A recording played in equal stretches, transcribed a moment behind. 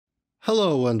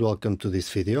Hello and welcome to this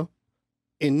video.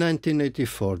 In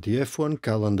 1984, the F1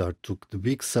 calendar took the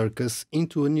big circus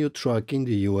into a new track in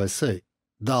the USA,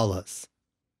 Dallas,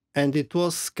 and it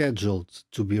was scheduled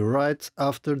to be right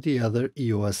after the other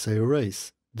USA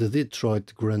race, the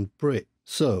Detroit Grand Prix.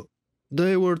 So,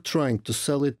 they were trying to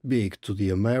sell it big to the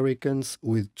Americans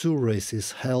with two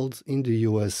races held in the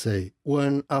USA,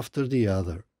 one after the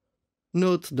other.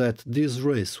 Note that this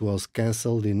race was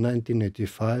cancelled in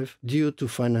 1985 due to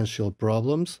financial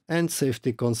problems and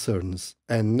safety concerns,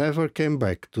 and never came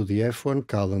back to the F1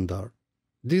 calendar.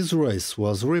 This race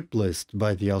was replaced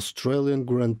by the Australian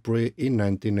Grand Prix in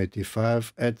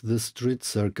 1985 at the street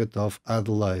circuit of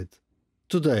Adelaide.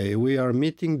 Today we are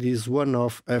meeting this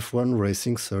one-off F1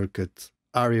 racing circuit.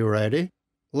 Are you ready?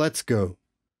 Let's go!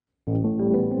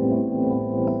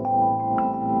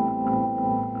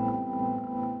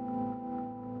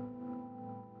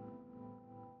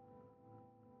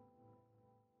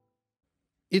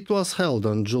 It was held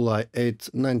on July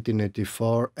 8,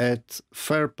 1984 at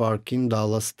Fair Park in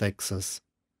Dallas, Texas.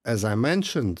 As I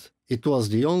mentioned, it was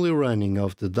the only running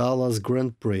of the Dallas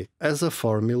Grand Prix as a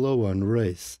Formula One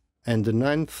race, and the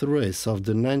 9th race of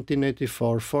the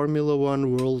 1984 Formula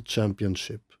One World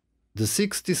Championship. The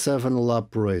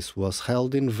 67-lap race was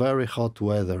held in very hot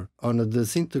weather on a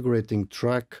disintegrating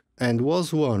track and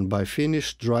was won by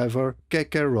Finnish driver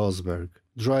Keke Rosberg,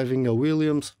 driving a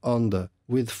Williams Honda,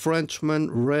 with Frenchman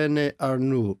René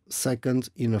Arnoux second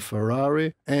in a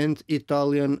Ferrari and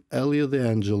Italian Elio De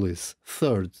Angelis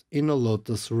third in a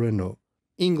Lotus Renault.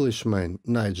 Englishman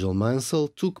Nigel Mansell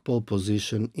took pole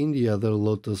position in the other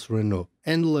Lotus Renault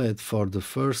and led for the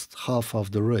first half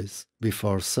of the race,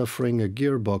 before suffering a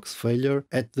gearbox failure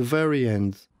at the very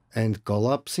end and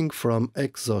collapsing from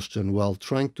exhaustion while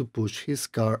trying to push his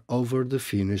car over the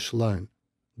finish line.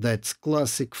 That's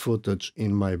classic footage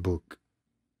in my book.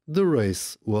 The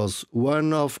race was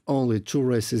one of only two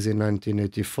races in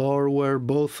 1984 where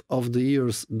both of the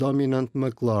year's dominant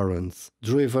McLarens,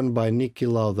 driven by Niki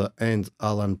Lauda and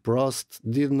Alain Prost,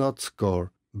 did not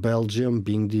score, Belgium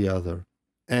being the other,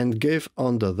 and gave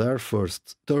Honda their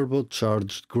first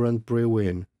turbocharged Grand Prix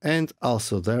win, and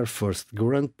also their first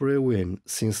Grand Prix win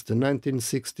since the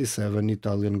 1967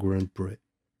 Italian Grand Prix.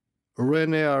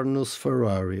 René Arnoux'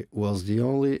 Ferrari was the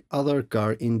only other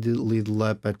car in the lead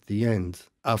lap at the end,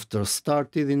 after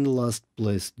started in last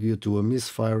place due to a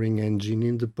misfiring engine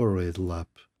in the parade lap,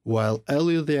 while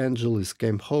Elio De Angelis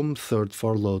came home third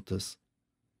for Lotus.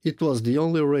 It was the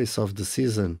only race of the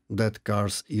season that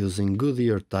cars using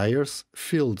Goodyear tires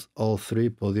filled all three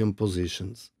podium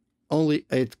positions. Only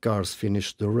 8 cars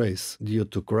finished the race due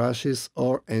to crashes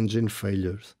or engine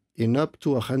failures, in up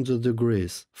to 100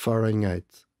 degrees Fahrenheit.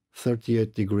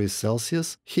 38 degrees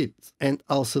Celsius heat, and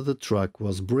also the track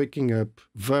was breaking up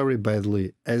very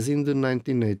badly as in the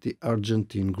 1980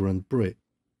 Argentine Grand Prix.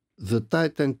 The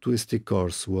tight and twisty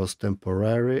course was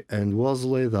temporary and was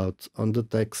laid out on the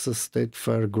Texas State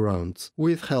Fair grounds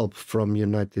with help from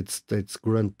United States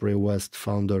Grand Prix West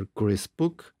founder Chris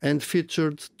Puck and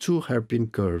featured 2 hairpin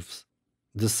curves.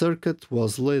 The circuit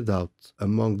was laid out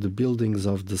among the buildings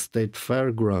of the State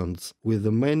Fair grounds with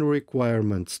the main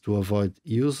requirements to avoid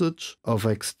usage of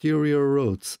exterior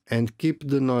roads and keep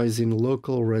the noise in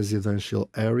local residential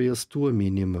areas to a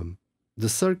minimum. The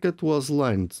circuit was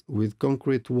lined with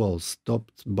concrete walls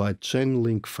topped by chain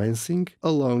link fencing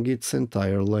along its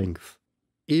entire length,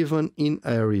 even in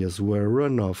areas where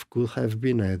runoff could have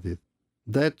been added.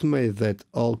 That made that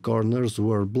all corners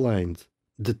were blind.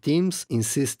 The teams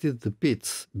insisted the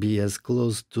pits be as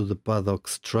close to the paddock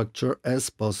structure as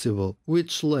possible,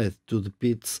 which led to the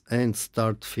pits and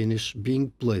start-finish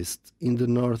being placed in the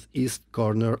northeast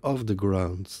corner of the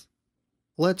grounds.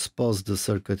 Let's pause the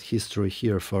circuit history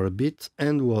here for a bit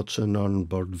and watch an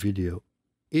onboard video.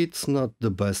 It's not the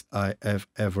best I have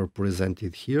ever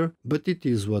presented here, but it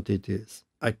is what it is.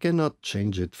 I cannot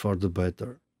change it for the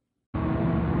better.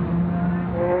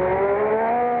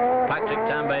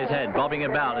 His head bobbing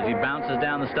about as he bounces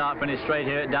down the start-finish straight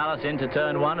here at Dallas into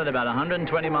turn 1 at about 120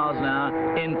 miles an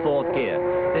hour in 4th gear.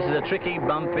 This is a tricky,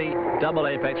 bumpy, double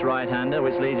apex right-hander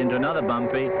which leads into another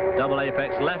bumpy, double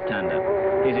apex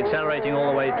left-hander. He's accelerating all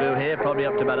the way through here, probably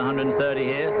up to about 130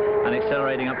 here, and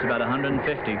accelerating up to about 150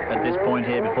 at this point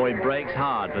here before he brakes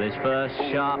hard for this first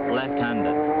sharp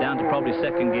left-hander, down to probably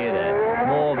 2nd gear there.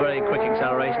 More very quick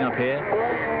acceleration up here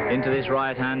into this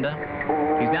right-hander.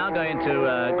 He's now going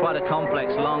to quite a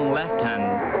complex long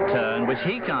left-hand turn, which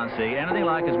he can't see anything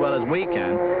like as well as we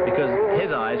can, because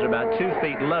his eyes are about 2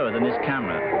 feet lower than this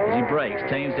camera. As he brakes,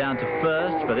 tames down to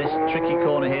first for this tricky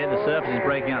corner here. The surface is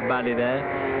breaking up badly there.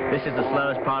 This is the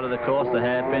slowest part of the course, the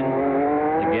hairpin.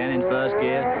 Again in first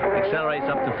gear, accelerates accelerates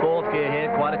up to fourth gear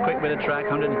here, quite a quick bit of track,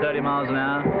 130 miles an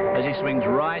hour, as he swings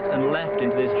right and left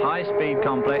into this high-speed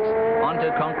complex onto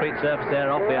concrete surface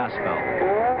there off the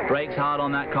asphalt. Brakes hard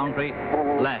on that concrete,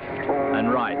 left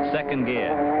and right, second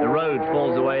gear. The road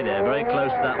falls away there, very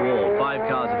close to that wall. 5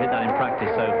 cars have hit that in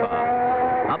practice so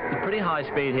far. Up to pretty high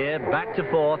speed here, back to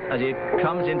fourth as he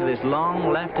comes into this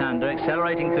long left-hander,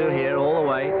 accelerating through here all the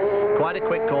way. Quite a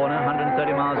quick corner,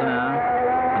 130 miles an hour.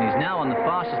 And he's now on the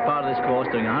fastest part of this course,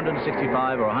 doing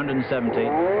 165 or 170.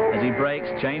 As he brakes,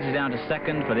 changes down to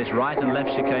second for this right and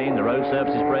left chicane. The road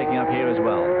surface is breaking up here as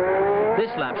well. This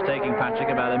lap's taking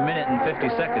Patrick about 1 minute and 50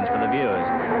 seconds for the viewers.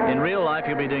 In real life,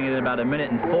 he'll be doing it in about 1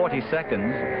 minute and 40 seconds,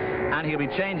 and he'll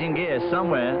be changing gears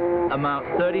somewhere about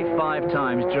 35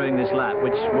 times during this lap,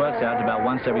 which works out to about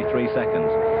once every 3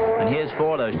 seconds. And here's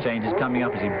 4 of those changes coming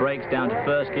up as he brakes down to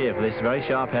first gear for this very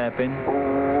sharp hairpin.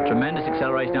 Tremendous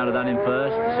acceleration out of that in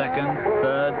first, second,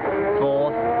 third,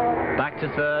 fourth, back to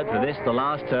third for this, the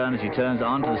last turn, as he turns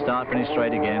onto the start-finish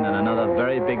straight again, and another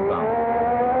very big bump.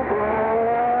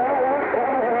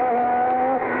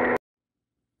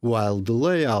 While the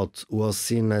layout was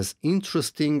seen as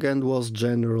interesting and was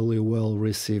generally well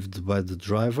received by the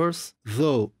drivers,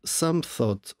 though some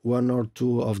thought 1 or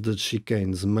 2 of the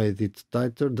chicanes made it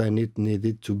tighter than it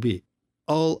needed to be.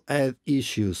 All had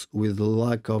issues with the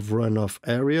lack of runoff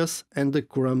areas and the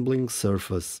crumbling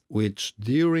surface, which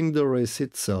during the race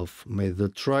itself made the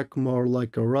track more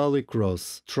like a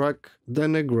rallycross track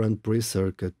than a Grand Prix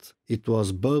circuit. It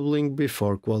was bubbling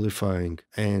before qualifying,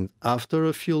 and after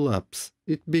a few laps,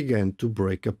 it began to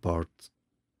break apart.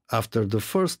 After the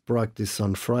first practice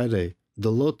on Friday,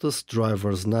 the Lotus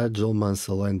drivers Nigel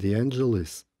Mansell and De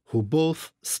Angelis, who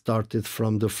both started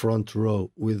from the front row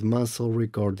with Mansell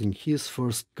recording his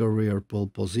first career pole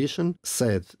position,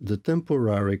 said the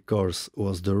temporary course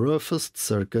was the roughest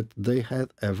circuit they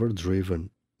had ever driven.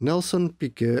 Nelson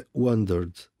Piquet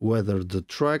wondered whether the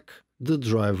track, the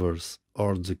drivers,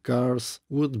 or the cars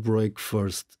would break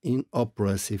first in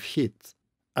oppressive heat.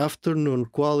 Afternoon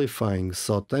qualifying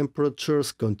saw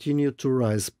temperatures continue to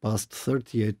rise past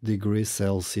 38 degrees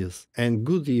Celsius, and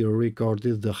Goodyear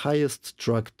recorded the highest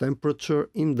track temperature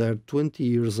in their 20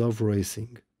 years of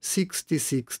racing,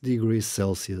 66 degrees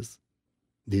Celsius.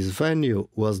 This venue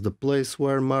was the place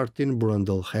where Martin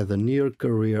Brundle had a near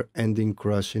career-ending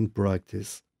crash in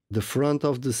practice. The front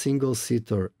of the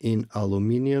single-seater in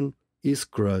aluminium is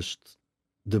crushed.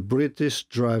 The British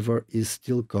driver is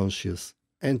still conscious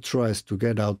and tries to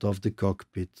get out of the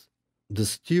cockpit. The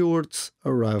stewards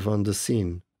arrive on the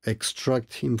scene,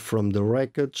 extract him from the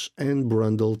wreckage, and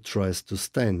Brundle tries to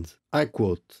stand. I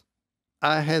quote,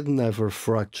 "I had never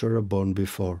fractured a bone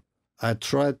before. I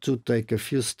tried to take a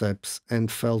few steps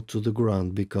and fell to the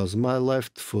ground because my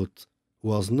left foot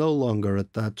was no longer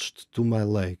attached to my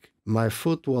leg. My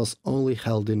foot was only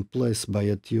held in place by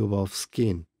a tube of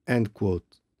skin," end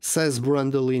quote, says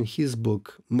Brundle in his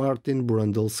book Martin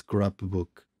Brundle's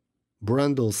Scrapbook.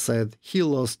 Brundle said he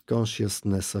lost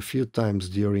consciousness a few times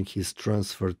during his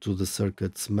transfer to the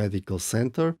circuit's medical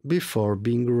center before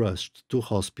being rushed to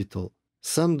hospital.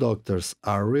 Some doctors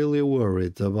are really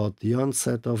worried about the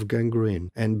onset of gangrene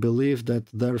and believe that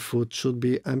their foot should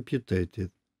be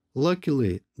amputated.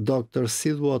 Luckily, Dr.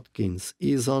 Sid Watkins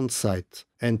is on site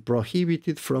and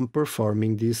prohibited from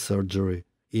performing this surgery.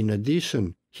 In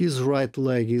addition, his right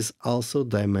leg is also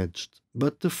damaged,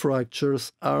 but the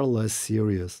fractures are less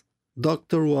serious.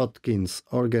 Dr. Watkins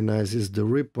organizes the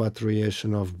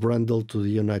repatriation of Brundle to the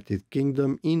United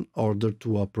Kingdom in order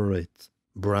to operate.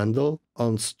 Brundle,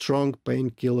 on strong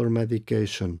painkiller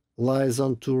medication, lies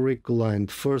on 2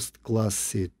 reclined first-class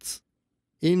seats.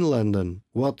 In London,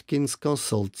 Watkins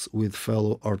consults with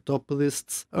fellow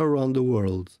orthopedists around the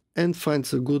world and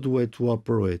finds a good way to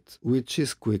operate, which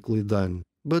is quickly done.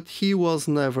 But he was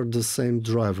never the same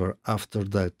driver after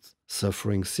that,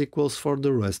 suffering sequels for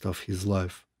the rest of his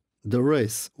life. The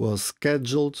race was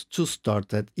scheduled to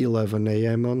start at 11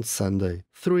 a.m. on Sunday,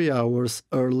 3 hours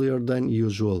earlier than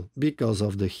usual because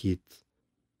of the heat.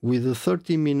 With a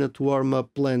 30-minute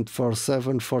warm-up planned for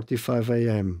 7:45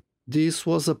 a.m., this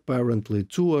was apparently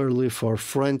too early for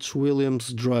French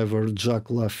Williams driver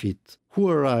Jacques Laffite, who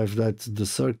arrived at the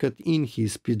circuit in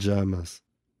his pajamas.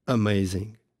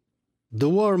 Amazing. The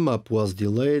warm-up was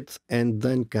delayed and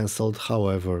then cancelled,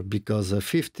 however, because a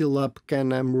 50-lap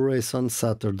Can-Am race on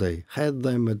Saturday had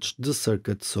damaged the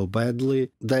circuit so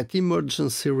badly that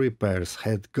emergency repairs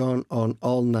had gone on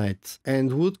all night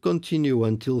and would continue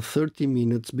until 30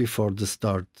 minutes before the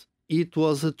start. It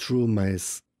was a true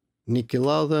mess. Niki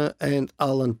Lauda and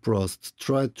Alan Prost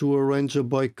tried to arrange a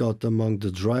boycott among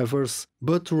the drivers,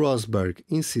 but Rosberg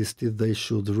insisted they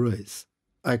should race.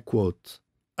 I quote,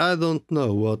 I don't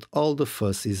know what all the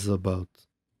fuss is about.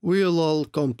 We'll all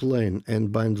complain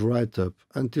and bind right up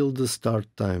until the start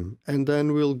time, and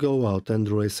then we'll go out and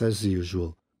race as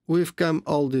usual. We've come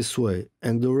all this way,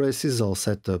 and the race is all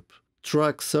set up.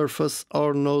 Track surface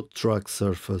or no track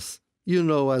surface. You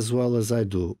know as well as I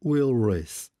do, we'll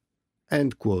race.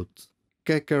 End quote.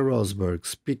 Keke Rosberg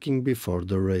speaking before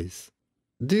the race.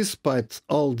 Despite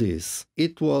all this,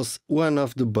 it was one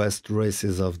of the best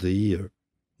races of the year.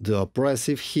 The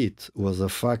oppressive heat was a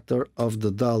factor of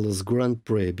the Dallas Grand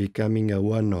Prix becoming a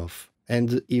one-off, and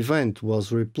the event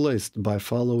was replaced by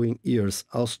following year's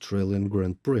Australian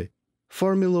Grand Prix.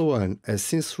 Formula One has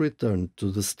since returned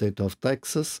to the state of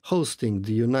Texas, hosting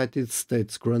the United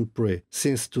States Grand Prix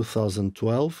since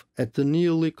 2012 at the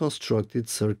newly constructed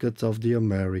Circuit of the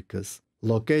Americas,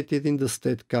 located in the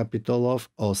state capital of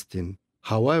Austin.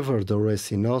 However, the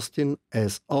race in Austin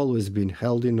has always been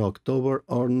held in October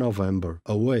or November,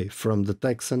 away from the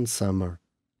Texan summer.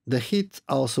 The heat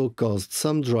also caused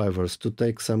some drivers to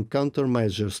take some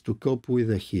countermeasures to cope with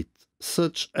the heat,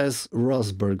 such as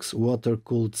Rosberg's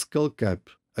water-cooled skull cap,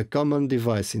 a common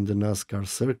device in the NASCAR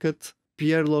circuit,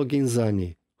 Pierre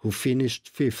Loginzani, who finished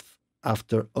fifth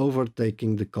after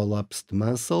overtaking the collapsed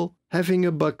Mansell, having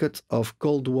a bucket of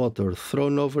cold water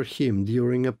thrown over him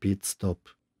during a pit stop,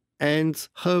 and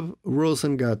Hub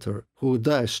Rosengatter, who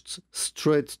dashed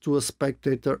straight to a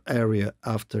spectator area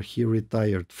after he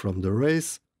retired from the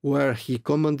race, where he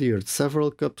commandeered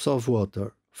several cups of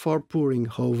water for pouring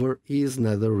over his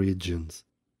nether regions.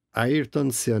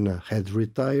 Ayrton Senna had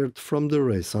retired from the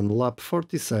race on lap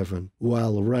 47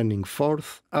 while running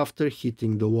fourth after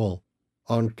hitting the wall.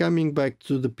 On coming back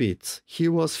to the pits, he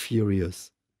was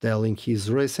furious, telling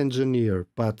his race engineer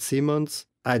Pat Simmons,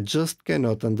 "I just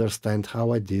cannot understand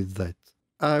how I did that.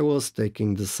 I was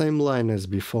taking the same line as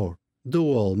before. The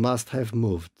wall must have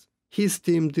moved." His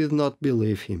team did not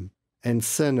believe him, and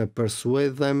Senna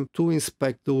persuaded them to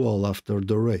inspect the wall after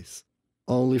the race,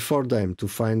 only for them to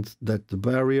find that the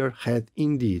barrier had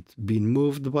indeed been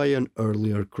moved by an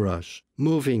earlier crash,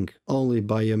 moving only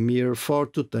by a mere 4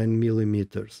 to 10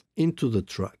 millimeters into the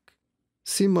track.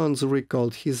 Simmons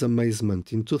recalled his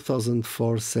amazement in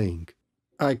 2004 saying,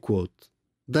 I quote,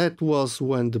 "That was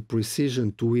when the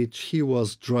precision to which he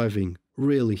was driving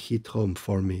really hit home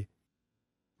for me.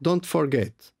 Don't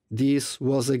forget, this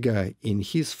was a guy in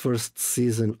his first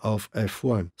season of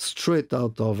F1, straight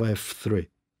out of F3."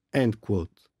 End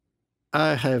quote.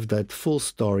 I have that full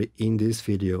story in this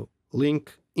video,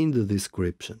 link in the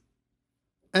description.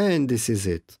 And this is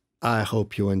it. I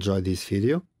hope you enjoyed this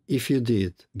video. If you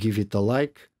did, give it a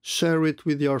like, share it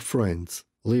with your friends,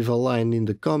 leave a line in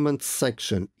the comments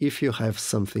section if you have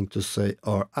something to say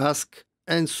or ask,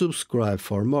 and subscribe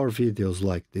for more videos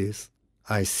like this.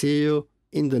 I see you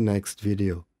in the next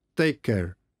video. Take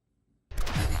care.